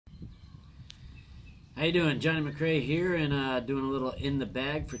How you doing? JohnE McCray here, and doing a little in the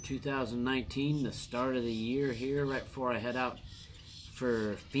bag for 2019, the start of the year here, right before I head out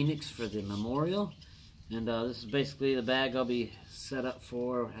for Phoenix for the Memorial. And this is basically the bag I'll be set up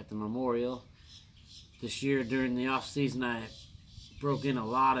for at the Memorial. This year during the off season I broke in a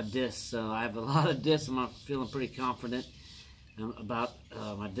lot of discs, so I have a lot of discs. I'm feeling pretty confident about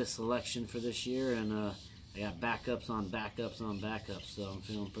my disc selection for this year, and I got backups on backups on backups, so I'm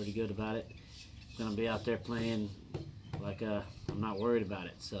feeling pretty good about it. I'm gonna be out there playing like I'm not worried about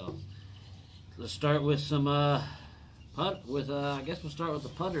it. So let's start with some I guess we'll start with the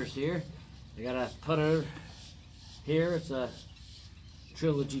putters here. I got a putter here. It's a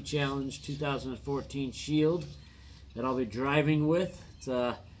Trilogy Challenge 2014 Shield that I'll be driving with. It's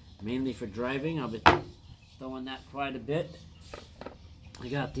mainly for driving. I'll be throwing that quite a bit. I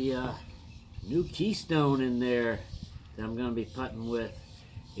got the new Keystone in there that I'm gonna be putting with.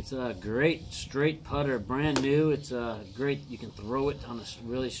 It's a great straight putter, brand new. It's great. You can throw it on a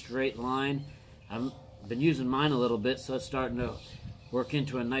really straight line. I've been using mine a little bit, so it's starting to work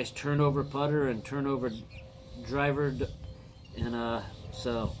into a nice turnover putter and turnover driver, and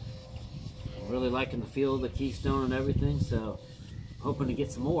so I'm really liking the feel of the Keystone and everything. So hoping to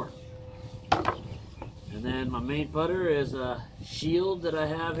get some more. And then my main putter is a Shield that I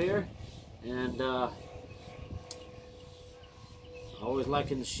have here, and always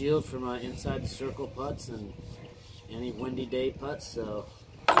liking the Shield for my inside the circle putts and any windy day putts, so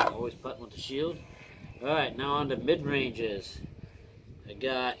always putting with the Shield. Alright, now on to mid-ranges. I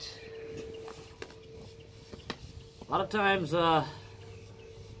got, a lot of times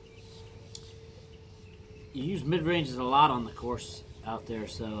you use mid-ranges a lot on the course out there,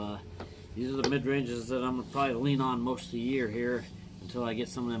 so these are the mid-ranges that I'm going to probably lean on most of the year here until I get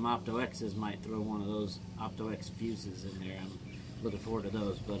some of them Opto X's. Might throw one of those Opto X Fuses in there. I'm looking forward to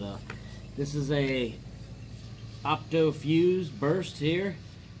those, but this is a Opto Fuse burst here,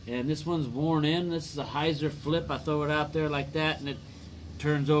 and this one's worn in. This is a hyzer flip. I throw it out there like that, and it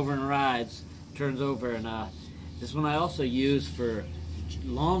turns over and rides, turns over. And this one I also use for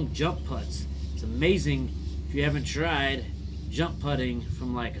long jump putts. It's amazing if you haven't tried jump putting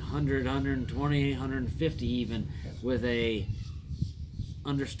from like 100, 120, 150 even with a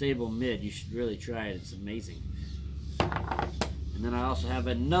understable mid. You should really try it. It's amazing. And then I also have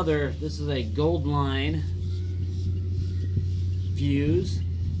another, this is a Gold Line fuse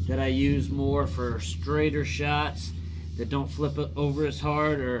that I use more for straighter shots that don't flip it over as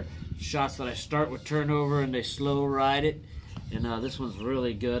hard, or shots that I start with turnover and they slow ride it. And this one's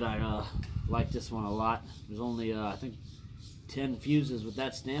really good. I like this one a lot. There's only I think 10 fuses with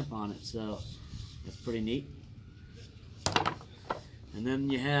that stamp on it, so that's pretty neat. And then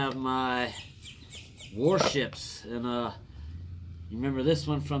you have my Warships, and you remember this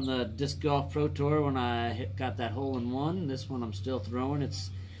one from the Disc Golf Pro Tour when I got that hole-in-one. This one I'm still throwing. It's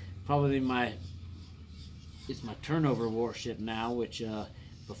probably my turnover Warship now, which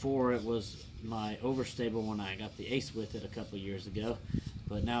before it was my overstable when I got the ace with it a couple years ago.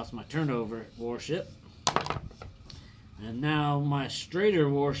 But now it's my turnover Warship. And now my straighter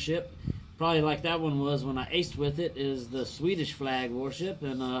Warship, probably like that one was when I aced with it, is the Swedish flag Warship.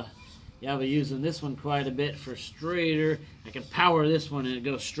 And yeah, I'll be using this one quite a bit for straighter. I can power this one and it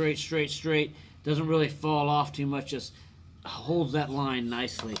goes straight, straight, straight. Doesn't really fall off too much, just holds that line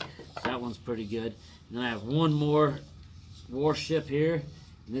nicely. So that one's pretty good. And then I have one more Warship here.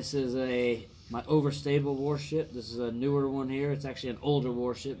 And this is my overstable Warship. This is a newer one here. It's actually an older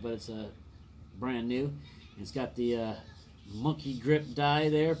Warship, but it's a brand new. And it's got the monkey grip die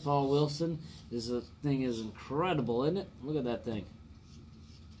there, Paul Wilson. This thing is incredible, isn't it? Look at that thing.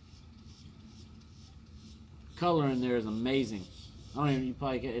 Color in there is amazing. It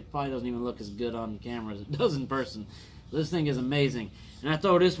probably doesn't even look as good on camera as it does in person. This thing is amazing. And I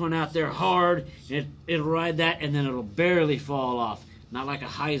throw this one out there hard, and it'll ride that, and then it'll barely fall off. Not like a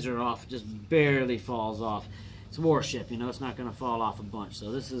hyzer off, it just barely falls off. It's a Warship, you know, it's not going to fall off a bunch.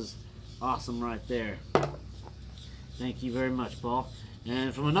 So this is awesome right there. Thank you very much, Paul.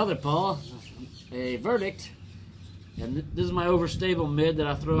 And from another Paul, a Verdict. And this is my overstable mid that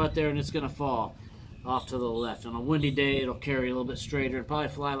I throw out there, and it's going to fall off to the left. On a windy day, it'll carry a little bit straighter and probably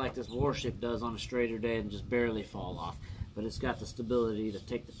fly like this Warship does on a straighter day and just barely fall off. But it's got the stability to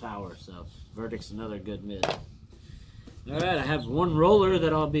take the power, so Verdict's another good mid. Alright, I have one roller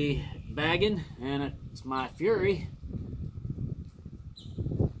that I'll be bagging, and it's my Fury.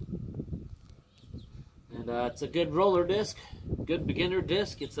 And it's a good roller disc, good beginner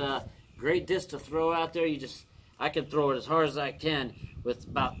disc. It's a great disc to throw out there. I can throw it as hard as I can with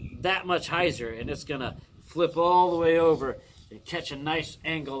about that much hyzer, and it's gonna flip all the way over catch a nice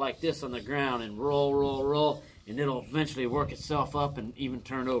angle like this on the ground and roll, roll, roll, and it'll eventually work itself up and even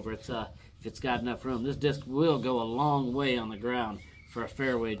turn over. It's if it's got enough room. This disc will go a long way on the ground for a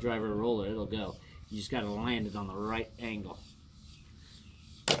fairway driver roller. It'll go. You just got to land it on the right angle.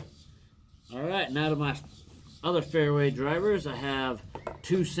 All right, now to my other fairway drivers. I have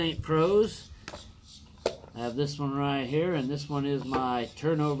two St. Pros. I have this one right here, and this one is my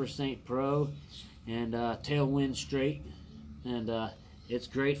turnover St. Pro and tailwind straight. And it's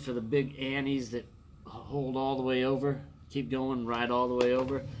great for the big annies that hold all the way over. Keep going, ride all the way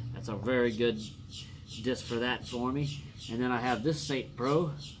over. That's a very good disc for that for me. And then I have this St.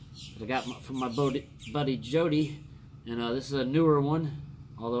 Pro that I got from my buddy Jody, and this is a newer one.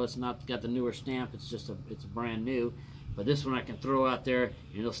 Although it's not got the newer stamp, it's it's brand new. But this one I can throw out there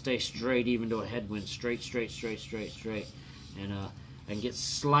and it'll stay straight even to a headwind. Straight, straight, straight, straight, straight. And I can get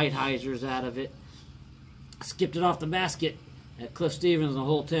slight hyzers out of it. Skipped it off the basket at Cliff Stevens, the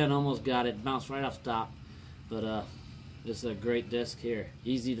hole 10, almost got it. Bounced right off the top. But this is a great disc here.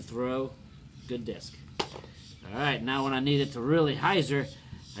 Easy to throw, good disc. Alright, now when I need it to really hyzer,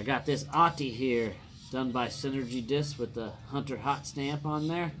 I got this Opto here, done by Synergy Disc with the Hunter Hot stamp on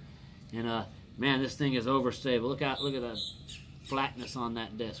there. And man, this thing is overstable. Look at the flatness on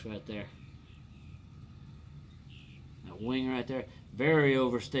that disc right there. That wing right there, very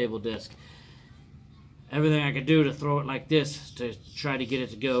overstable disc. Everything I could do to throw it like this to try to get it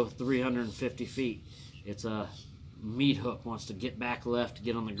to go 350 feet. It's a meat hook, wants to get back left, to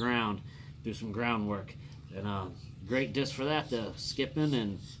get on the ground, do some groundwork. And great disc for that, the skipping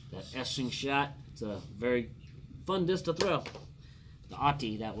and that S-ing shot. It's a very fun disc to throw. The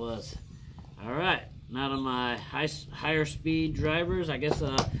Opto, that was. All right, now to my higher speed drivers. I guess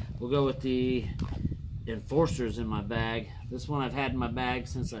we'll go with the Enforcers in my bag. This one I've had in my bag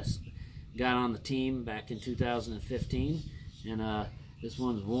since I got on the team back in 2015. And this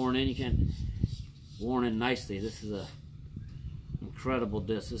one's worn in. You can worn in nicely. This is a incredible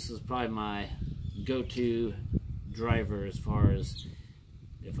disc. This is probably my go-to driver as far as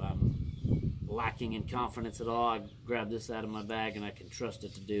if I'm lacking in confidence at all. I grab this out of my bag and I can trust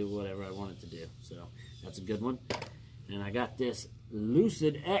it to do whatever I want it to do. So that's a good one. And I got this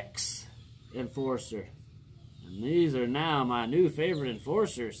Lucid X Enforcer. And these are now my new favorite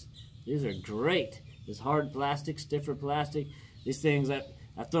Enforcers. These are great. This hard plastic, stiffer plastic. These things,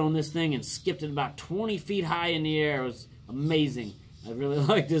 I've thrown this thing and skipped it about 20 feet high in the air. It was amazing. I really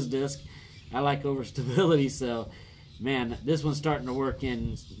like this disc. I like overstability, so man, this one's starting to work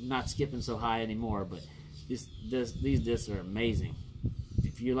in, not skipping so high anymore, but these discs are amazing.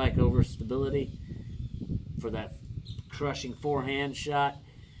 If you like overstability for that crushing forehand shot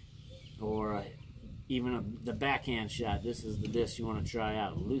or even the backhand shot, this is the disc you want to try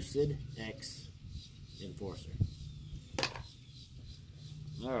out. Lucid X Enforcer.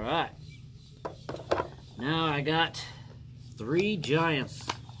 All right. Now I got 3 Giants.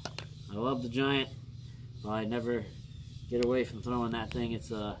 I love the Giant. I never get away from throwing that thing. It's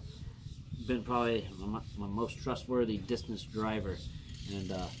been probably my most trustworthy distance driver. And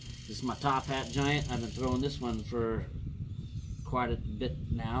this is my top hat Giant. I've been throwing this one for quite a bit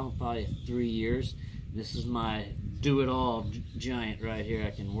now, probably 3 years. This is my do-it-all Giant right here.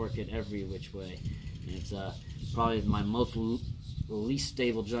 I can work it every which way. And it's probably my least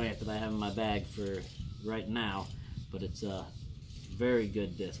stable Giant that I have in my bag for right now. But it's a very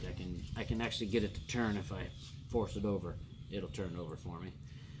good disc. I can actually get it to turn. If I force it over, it'll turn over for me.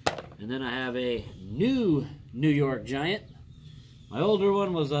 And then I have a new New York Giant. My older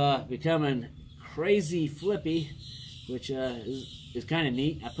one was becoming crazy flippy, which is kind of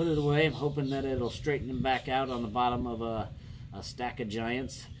neat. I put it away. I'm hoping that it'll straighten them back out on the bottom of a stack of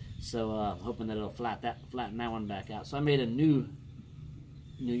Giants. So I'm hoping that it'll flatten that one back out. So I made a new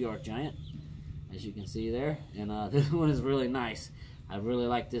New York Giant, as you can see there. And this one is really nice. I really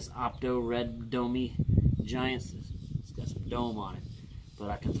like this Opto red domey Giants. It's got some dome on it. But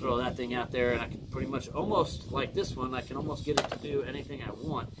I can throw that thing out there and I can pretty much, almost like this one, I can almost get it to do anything I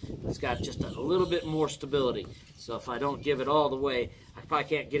want. It's got just a little bit more stability. So if I don't give it all the way, I probably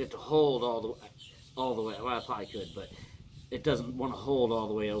can't get it to hold all the way. Well, I probably could, but it doesn't want to hold all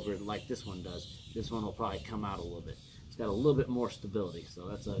the way over like this one does. This one will probably come out a little bit. It's got a little bit more stability. So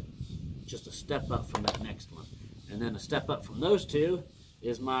that's just a step up from that next one. And then a step up from those two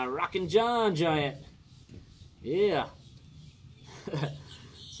is my Rockin' John Giant. Yeah.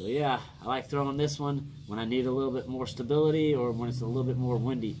 So yeah, I like throwing this one when I need a little bit more stability or when it's a little bit more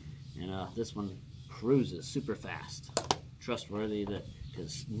windy. And this one cruises super fast. Trustworthy,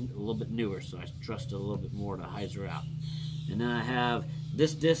 because a little bit newer, so I trust it a little bit more to hyzer out. And then I have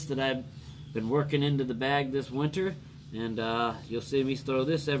this disc that I've been working into the bag this winter. And you'll see me throw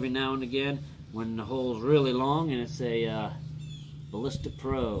this every now and again when the hole's really long, and it's a Ballista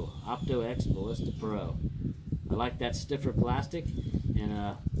Pro, Opto X Ballista Pro. I like that stiffer plastic,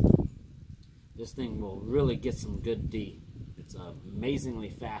 and this thing will really get some good D. It's amazingly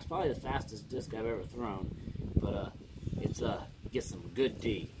fast, probably the fastest disc I've ever thrown, but it gets some good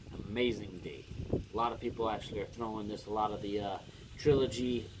D, amazing D. A lot of people actually are throwing this. A lot of the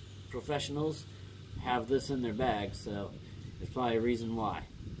Trilogy professionals have this in their bags, so there's probably a reason why.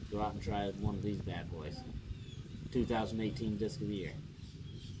 Go out and try one of these bad boys. 2018 Disc of the Year.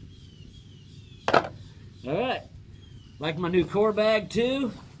 Alright, like my new core bag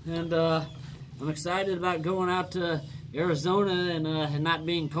too, and I'm excited about going out to Arizona and not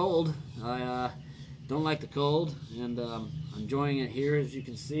being cold. I don't like the cold, and I'm enjoying it here. As you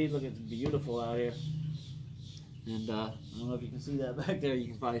can see, look, it's beautiful out here. And I don't know if you can see that back there. You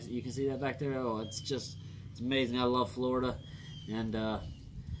can see that back there. Oh, it's amazing. I love Florida, and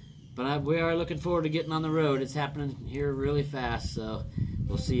but we are looking forward to getting on the road. It's happening here really fast, so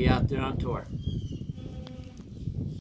we'll see you out there on tour.